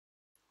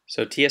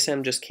So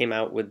TSM just came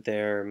out with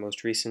their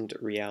most recent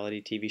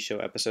reality TV show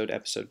episode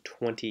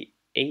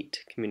 28,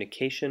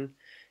 Communication,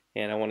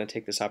 and I want to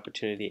take this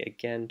opportunity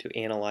again to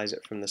analyze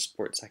it from the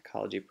sports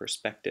psychology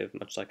perspective,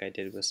 much like I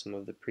did with some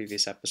of the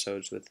previous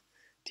episodes with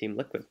Team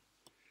Liquid.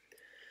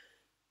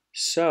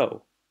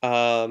 So,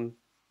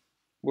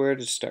 where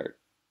to start?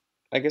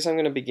 I guess I'm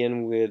going to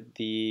begin with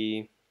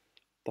the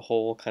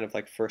whole kind of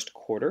like first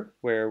quarter,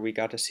 where we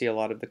got to see a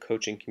lot of the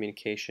coaching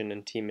communication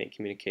and teammate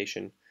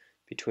communication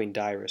between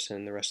Dyrus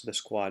and the rest of the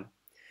squad.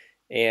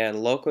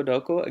 And Loco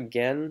Doco,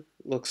 again,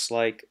 looks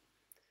like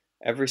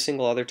every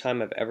single other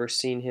time I've ever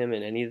seen him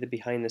in any of the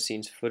behind the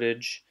scenes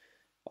footage,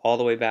 all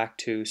the way back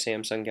to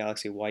Samsung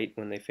Galaxy White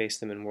when they faced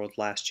them in World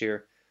last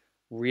year.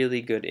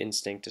 Really good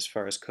instinct as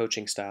far as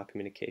coaching style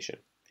communication.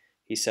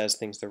 He says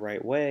things the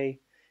right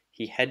way,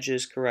 he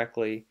hedges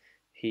correctly,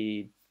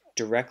 he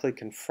directly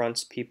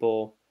confronts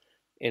people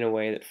in a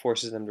way that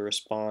forces them to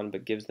respond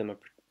but gives them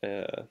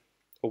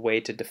a way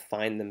to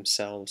define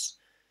themselves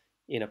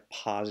in a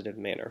positive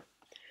manner.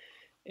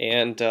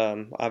 And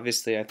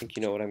obviously, I think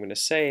you know what I'm going to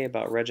say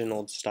about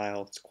Reginald's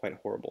style. It's quite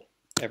horrible.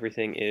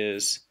 Everything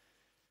is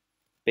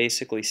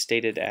basically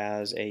stated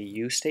as a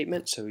you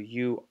statement. So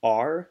you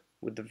are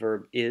with the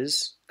verb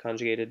is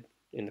conjugated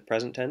in the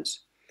present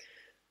tense.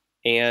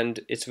 And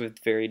it's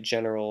with very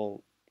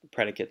general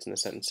predicates in the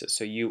sentences.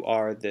 So you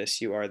are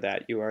this, you are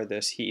that, you are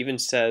this. He even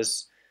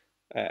says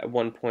at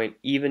one point,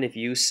 even if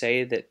you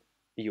say that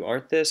you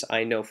aren't this,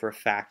 I know for a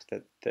fact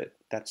that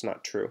that's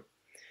not true.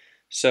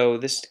 So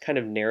this kind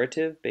of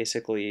narrative,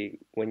 basically,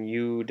 when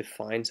you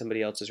define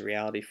somebody else's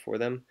reality for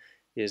them,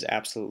 is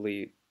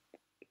absolutely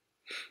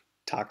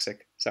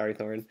toxic. Sorry,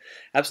 Thorin.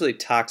 Absolutely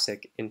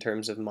toxic in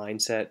terms of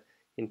mindset,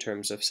 in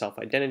terms of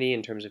self-identity,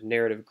 in terms of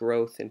narrative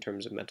growth, in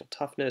terms of mental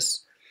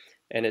toughness,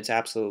 and it's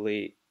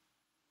absolutely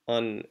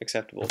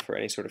unacceptable for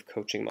any sort of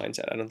coaching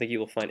mindset. I don't think you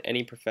will find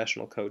any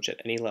professional coach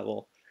at any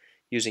level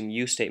using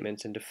you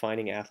statements and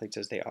defining athletes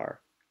as they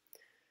are.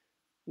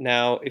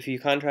 Now, if you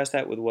contrast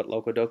that with what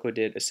Loco Doco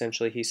did,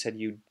 essentially he said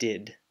you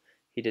did.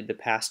 He did the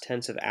past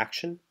tense of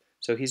action,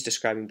 so he's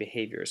describing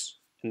behaviors.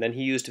 And then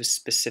he used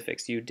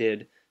specifics. You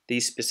did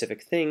these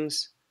specific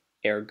things,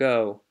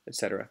 ergo,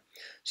 etc.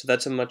 So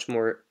that's a much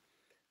more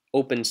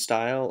open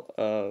style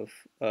of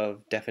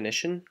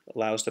definition,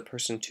 allows the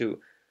person to,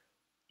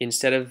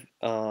 instead of,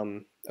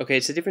 okay,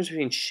 it's the difference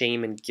between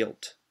shame and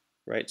guilt,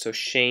 right? So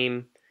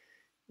shame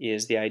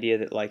is the idea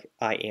that, like,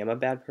 I am a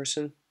bad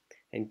person,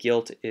 and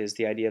guilt is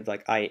the idea of,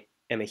 like, I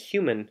am a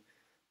human,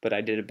 but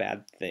I did a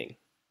bad thing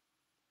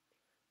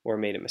or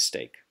made a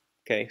mistake.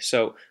 Okay,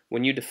 so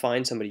when you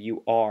define somebody,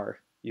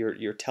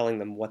 you're telling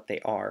them what they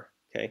are.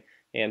 Okay,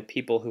 and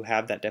people who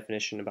have that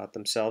definition about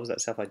themselves,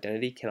 that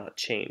self-identity, cannot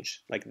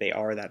change. Like, they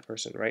are that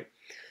person, right?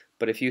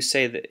 But if you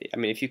say that, I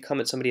mean, if you come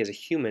at somebody as a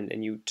human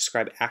and you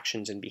describe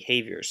actions and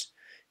behaviors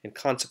and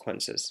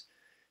consequences,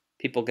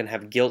 people can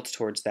have guilt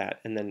towards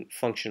that and then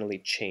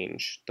functionally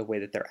change the way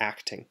that they're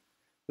acting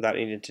without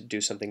needing to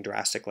do something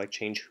drastic like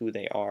change who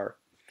they are.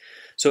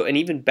 So an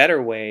even better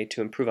way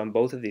to improve on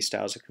both of these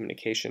styles of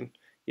communication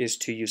is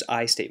to use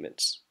I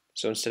statements.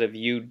 So instead of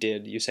you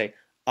did, you say,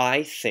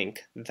 I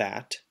think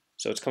that.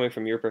 So it's coming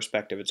from your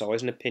perspective. It's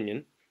always an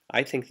opinion.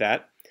 I think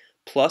that,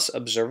 plus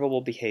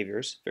observable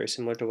behaviors, very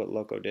similar to what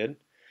Loco did,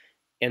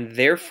 and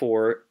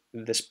therefore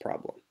this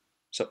problem.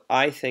 So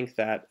I think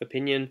that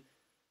opinion,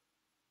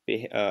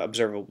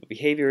 observable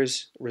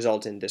behaviors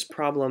result in this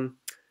problem.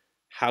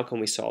 How can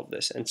we solve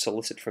this? And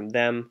solicit from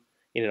them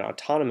in an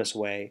autonomous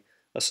way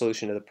a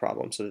solution to the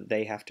problem so that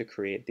they have to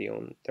create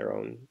their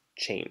own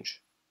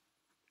change.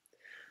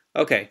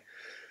 Okay,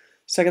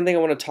 second thing I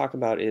want to talk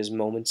about is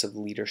moments of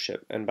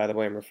leadership. And by the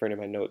way, I'm referring to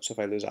my notes, so if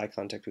I lose eye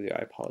contact with you,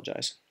 I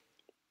apologize.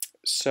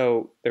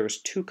 So there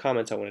was two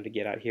comments I wanted to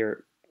get at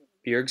here.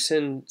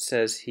 Bjergsen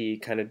says he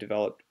kind of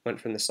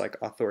went from this like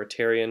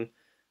authoritarian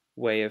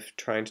way of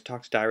trying to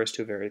talk to Dyrus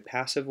to a very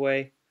passive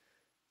way,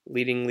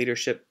 leading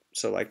leadership,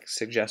 so like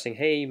suggesting,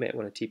 hey, you might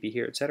want to TP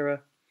here,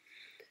 etc.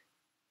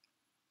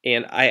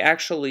 And I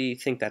actually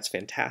think that's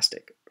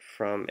fantastic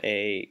from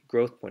a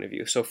growth point of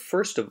view. So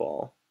first of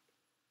all,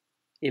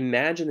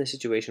 imagine the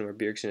situation where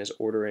Bjergsen is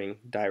ordering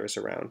Dyrus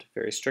around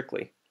very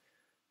strictly,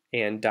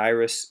 and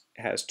Dyrus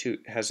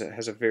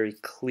has a very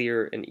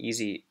clear and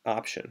easy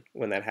option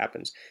when that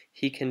happens.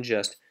 He can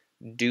just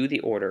do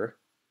the order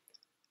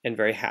and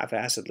very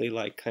half-assedly,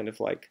 like, kind of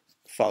like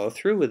follow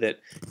through with it.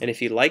 And if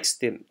he likes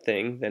the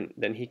thing,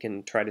 then he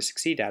can try to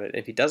succeed at it. And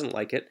if he doesn't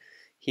like it,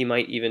 he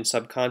might even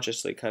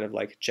subconsciously kind of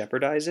like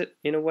jeopardize it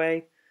in a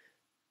way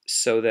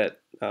so that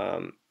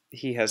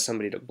he has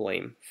somebody to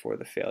blame for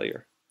the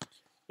failure.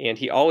 And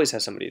he always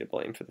has somebody to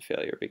blame for the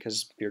failure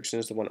because Bjergsen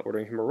is the one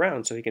ordering him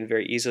around, so he can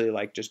very easily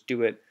like just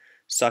do it,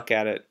 suck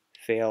at it,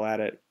 fail at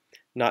it,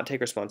 not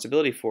take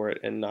responsibility for it,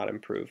 and not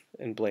improve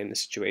and blame the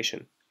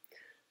situation.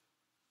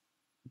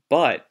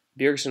 But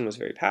Bjergsen was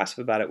very passive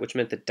about it, which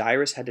meant that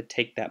Dyrus had to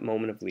take that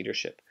moment of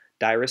leadership.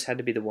 Dyrus had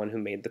to be the one who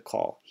made the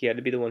call. He had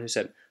to be the one who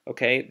said,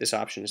 okay, this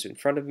option is in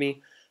front of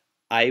me.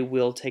 I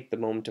will take the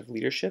moment of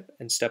leadership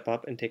and step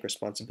up and take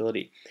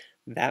responsibility.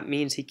 that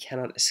means he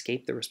cannot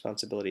escape the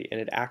responsibility. And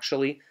it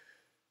actually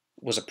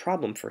was a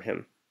problem for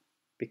him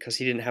because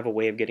he didn't have a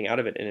way of getting out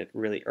of it, and it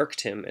really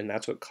irked him, and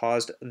that's what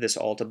caused this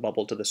all to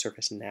bubble to the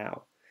surface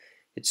now.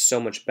 It's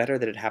so much better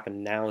that it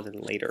happened now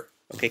than later.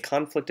 Okay,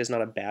 conflict is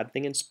not a bad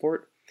thing in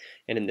sport,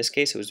 and in this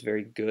case it was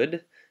very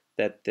good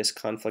that this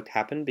conflict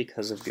happened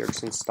because of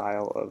Bjergsen's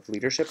style of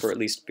leadership, or at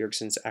least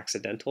Bjergsen's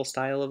accidental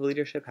style of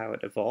leadership, how it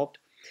evolved.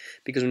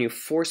 Because when you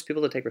force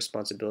people to take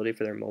responsibility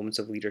for their moments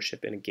of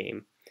leadership in a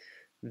game,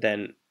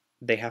 then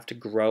they have to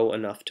grow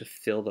enough to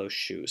fill those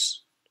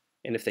shoes.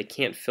 And if they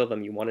can't fill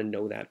them, you want to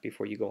know that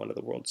before you go onto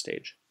the world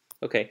stage.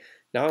 Okay,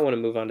 now I want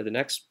to move on to the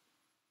next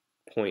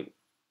point,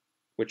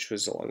 which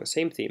was along the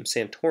same theme.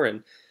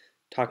 Santorin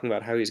talking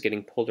about how he's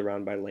getting pulled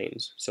around by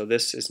lanes. So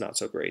this is not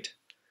so great.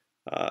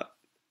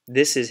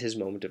 This is his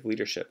moment of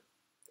leadership.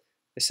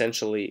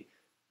 Essentially,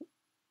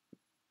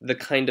 the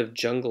kind of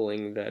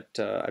jungling that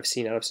I've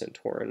seen out of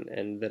Santorin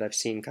and that I've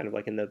seen kind of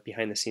like in the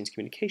behind-the-scenes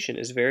communication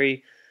is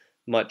very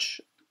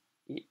much,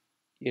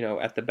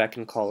 at the beck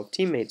and call of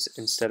teammates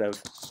instead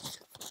of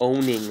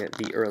owning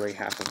the early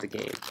half of the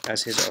game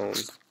as his own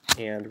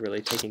and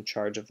really taking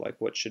charge of like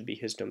what should be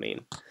his domain.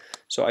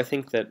 So I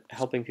think that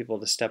helping people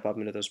to step up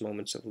into those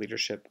moments of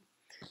leadership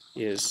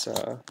is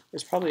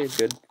probably a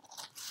good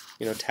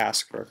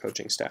task for our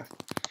coaching staff.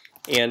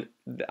 And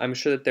I'm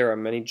sure that there are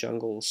many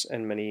jungles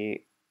and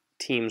many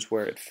teams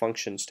where it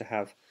functions to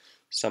have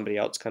somebody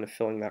else kind of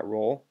filling that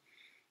role.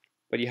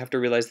 But you have to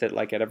realize that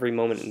like at every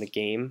moment in the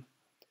game,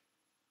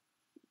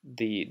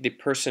 the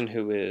person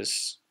who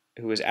is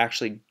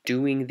actually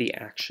doing the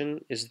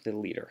action is the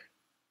leader.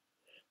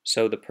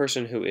 So the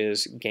person who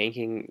is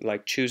ganking,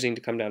 like choosing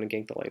to come down and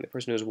gank the lane, the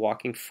person who is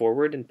walking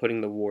forward and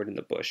putting the ward in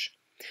the bush.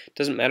 It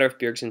doesn't matter if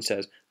Bjergsen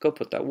says, go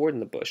put that ward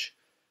in the bush.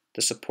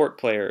 The support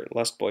player,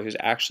 Lustboy, who's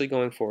actually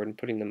going forward and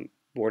putting the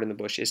ward in the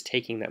bush is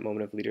taking that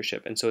moment of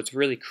leadership. And so it's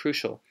really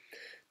crucial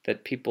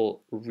that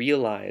people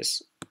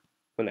realize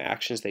when the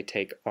actions they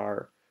take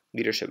are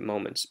leadership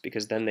moments,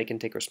 because then they can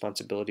take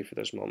responsibility for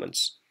those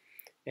moments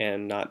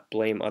and not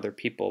blame other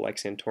people like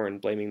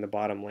Santorin blaming the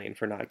bottom lane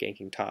for not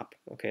ganking top.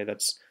 Okay,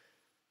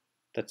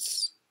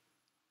 that's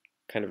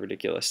kind of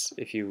ridiculous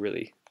if you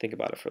really think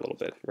about it for a little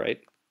bit,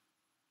 right?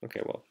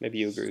 Okay, well, maybe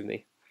you agree with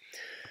me.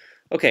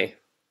 Okay,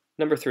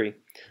 number 3.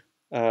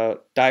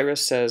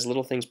 Dyrus says,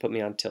 little things put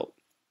me on tilt.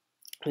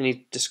 And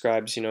he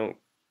describes,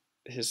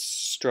 his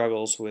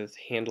struggles with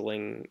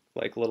handling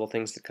like little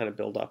things that kind of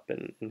build up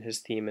in his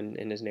theme and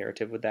in his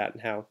narrative with that,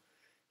 and how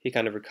he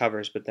kind of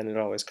recovers, but then it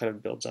always kind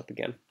of builds up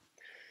again.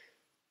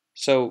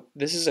 So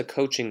this is a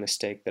coaching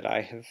mistake that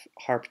I have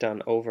harped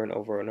on over and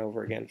over and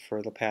over again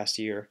for the past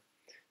year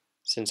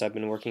since I've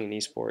been working in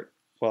esport.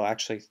 Well,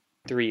 actually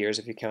 3 years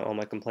if you count all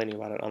my complaining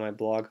about it on my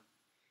blog.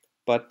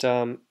 But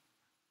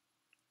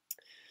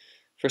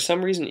for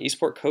some reason,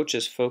 esport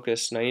coaches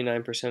focus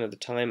 99% of the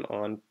time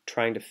on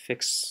trying to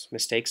fix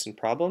mistakes and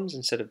problems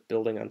instead of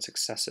building on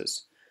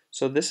successes.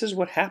 So this is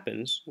what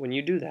happens when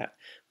you do that.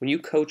 When you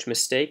coach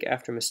mistake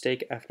after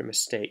mistake after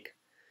mistake,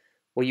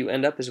 what you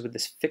end up is with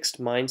this fixed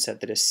mindset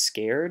that is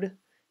scared,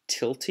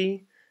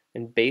 tilty,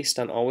 and based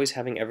on always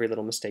having every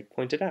little mistake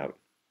pointed out.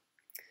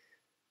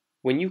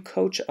 When you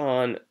coach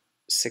on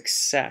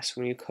success,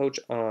 when you coach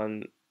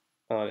on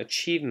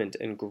achievement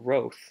and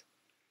growth,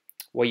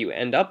 what you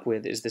end up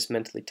with is this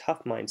mentally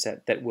tough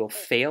mindset that will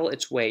fail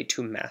its way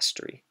to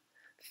mastery,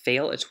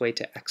 fail its way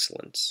to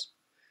excellence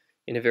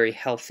in a very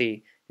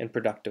healthy and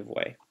productive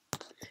way.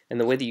 And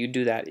the way that you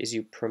do that is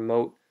you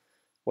promote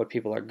what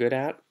people are good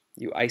at,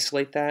 you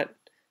isolate that,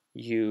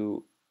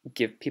 you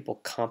give people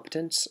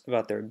competence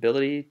about their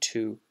ability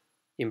to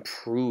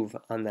improve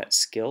on that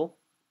skill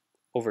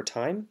over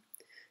time,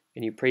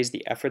 and you praise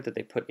the effort that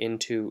they put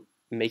into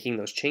making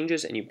those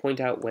changes, and you point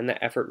out when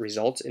that effort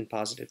results in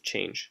positive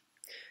change.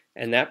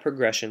 And that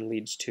progression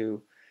leads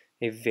to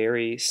a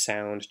very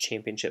sound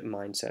championship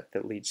mindset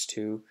that leads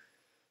to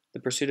the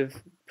pursuit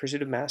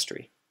of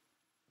mastery.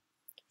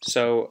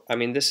 So, I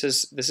mean, this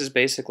is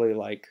basically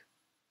like,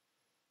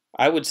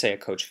 I would say, a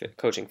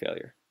coaching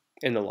failure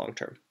in the long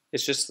term.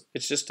 It's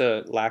just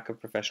a lack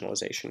of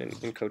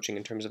professionalization in coaching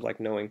in terms of like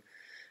knowing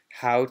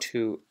how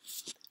to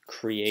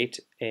create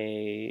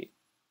a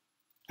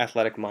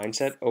athletic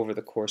mindset over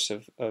the course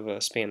of a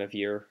span of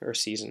year or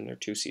season or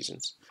 2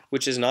 seasons,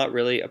 which is not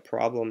really a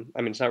problem.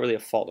 I mean, it's not really a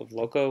fault of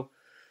Loco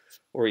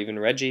or even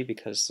Reggie,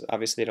 because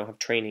obviously they don't have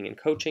training in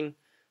coaching,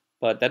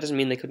 but that doesn't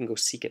mean they couldn't go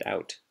seek it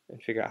out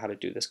and figure out how to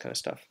do this kind of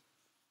stuff.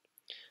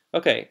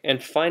 Okay,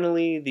 and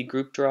finally, the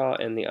group draw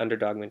and the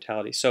underdog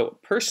mentality. So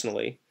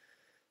personally,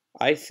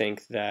 I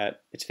think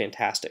that it's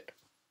fantastic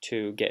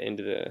to get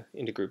into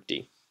Group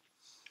D,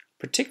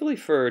 particularly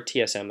for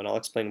TSM, and I'll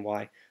explain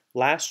why.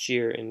 Last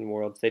year in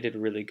Worlds, they did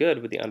really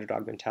good with the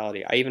underdog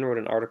mentality. I even wrote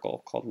an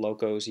article called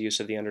Loco's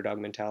Use of the Underdog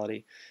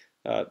Mentality,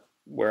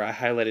 where I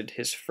highlighted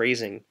his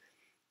phrasing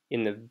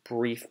in the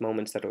brief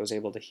moments that I was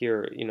able to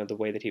hear, the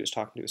way that he was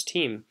talking to his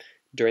team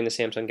during the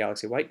Samsung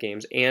Galaxy White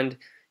games, and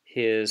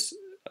his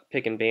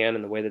pick and ban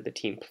and the way that the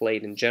team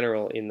played in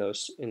general in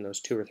those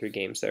 2 or 3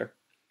 games there.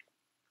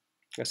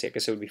 I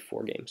guess it would be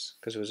 4 games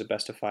because it was a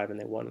best of 5 and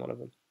they won one of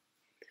them.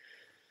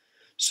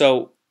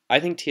 So I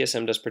think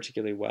TSM does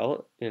particularly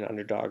well in an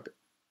underdog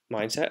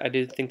mindset. I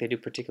do think they do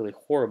particularly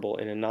horrible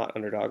in a not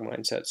underdog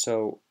mindset.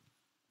 So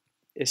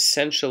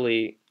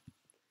essentially,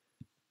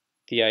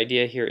 the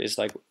idea here is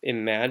like,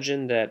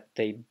 imagine that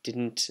they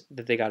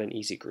got an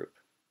easy group.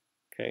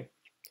 Okay,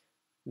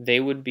 they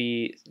would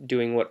be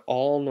doing what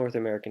all North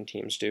American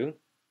teams do.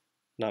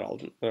 Not all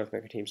North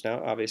American teams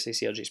now. Obviously,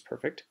 CLG is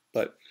perfect,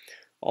 but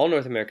all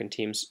North American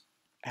teams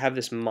have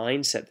this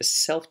mindset, this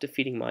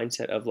self-defeating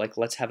mindset of like,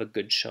 let's have a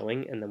good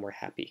showing and then we're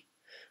happy.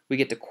 We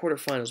get to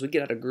quarterfinals, we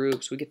get out of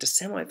groups, we get to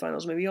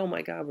semifinals, maybe, oh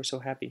my God, we're so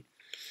happy.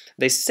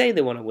 They say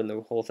they want to win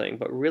the whole thing,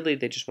 but really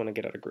they just want to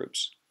get out of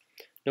groups.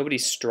 Nobody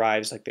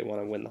strives like they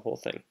want to win the whole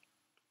thing.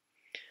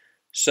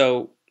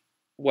 So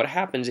what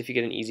happens if you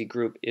get an easy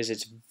group is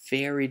it's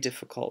very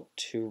difficult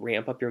to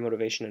ramp up your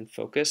motivation and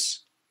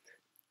focus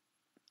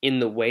in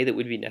the way that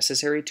would be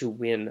necessary to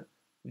win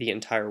the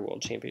entire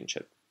world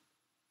championship.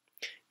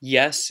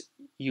 Yes,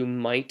 you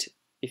might,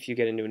 if you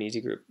get into an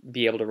easy group,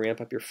 be able to ramp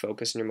up your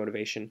focus and your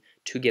motivation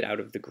to get out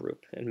of the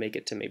group and make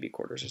it to maybe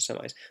quarters or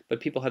semis. But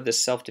people have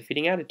this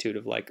self-defeating attitude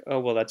of like, oh,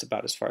 well, that's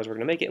about as far as we're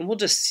going to make it, and we'll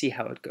just see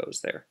how it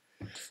goes there.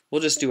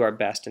 We'll just do our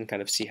best and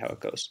kind of see how it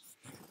goes,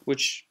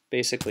 which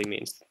basically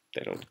means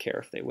they don't care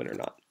if they win or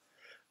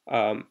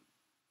not.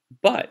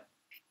 But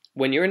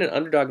when you're in an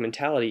underdog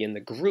mentality in the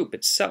group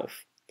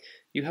itself,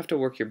 you have to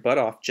work your butt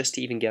off just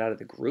to even get out of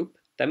the group.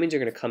 That means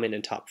you're going to come in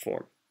top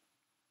form.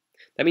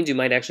 That means you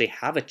might actually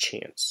have a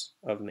chance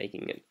of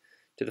making it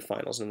to the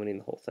finals and winning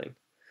the whole thing.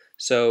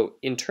 So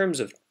in terms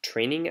of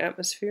training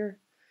atmosphere,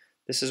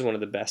 this is one of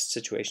the best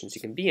situations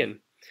you can be in.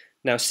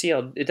 Now,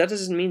 that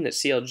doesn't mean that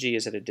CLG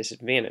is at a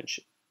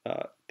disadvantage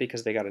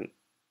because they got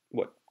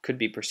what could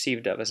be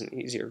perceived of as an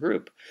easier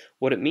group.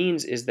 What it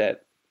means is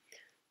that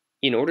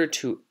in order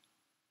to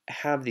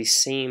have the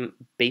same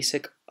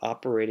basic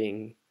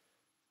operating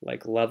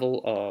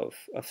level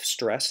of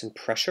stress and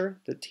pressure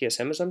that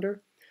TSM is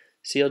under,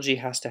 CLG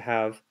has to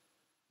have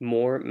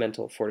more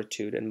mental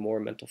fortitude and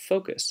more mental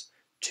focus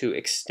to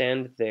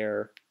extend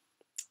their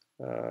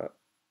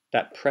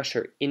that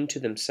pressure into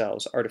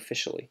themselves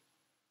artificially,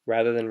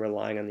 rather than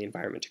relying on the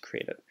environment to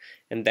create it.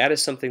 And that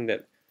is something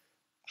that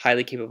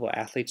highly capable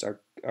athletes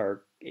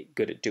are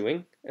good at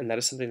doing, and that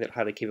is something that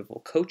highly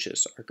capable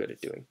coaches are good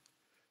at doing.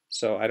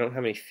 So I don't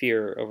have any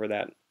fear over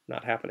that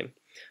not happening.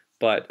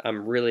 But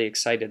I'm really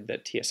excited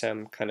that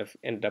TSM kind of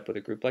ended up with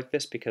a group like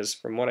this, because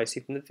from what I see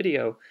from the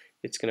video,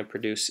 it's going to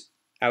produce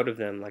out of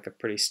them like a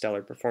pretty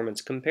stellar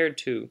performance compared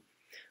to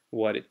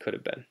what it could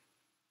have been.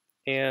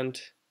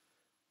 And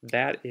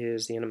that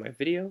is the end of my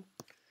video.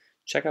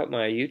 Check out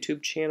my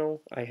YouTube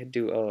channel. I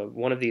do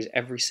one of these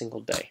every single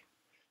day.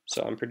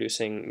 So I'm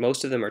producing,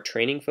 most of them are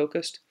training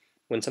focused.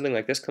 When something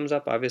like this comes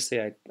up,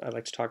 obviously I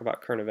like to talk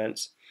about current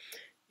events.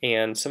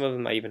 And some of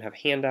them I even have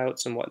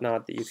handouts and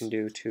whatnot that you can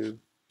do to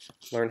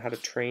learn how to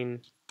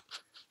train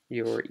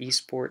your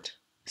esport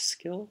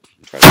skill,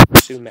 try to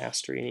pursue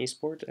mastery in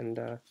esport,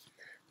 and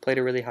play at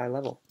a really high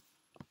level.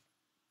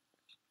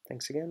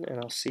 Thanks again, and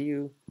I'll see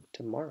you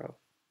tomorrow.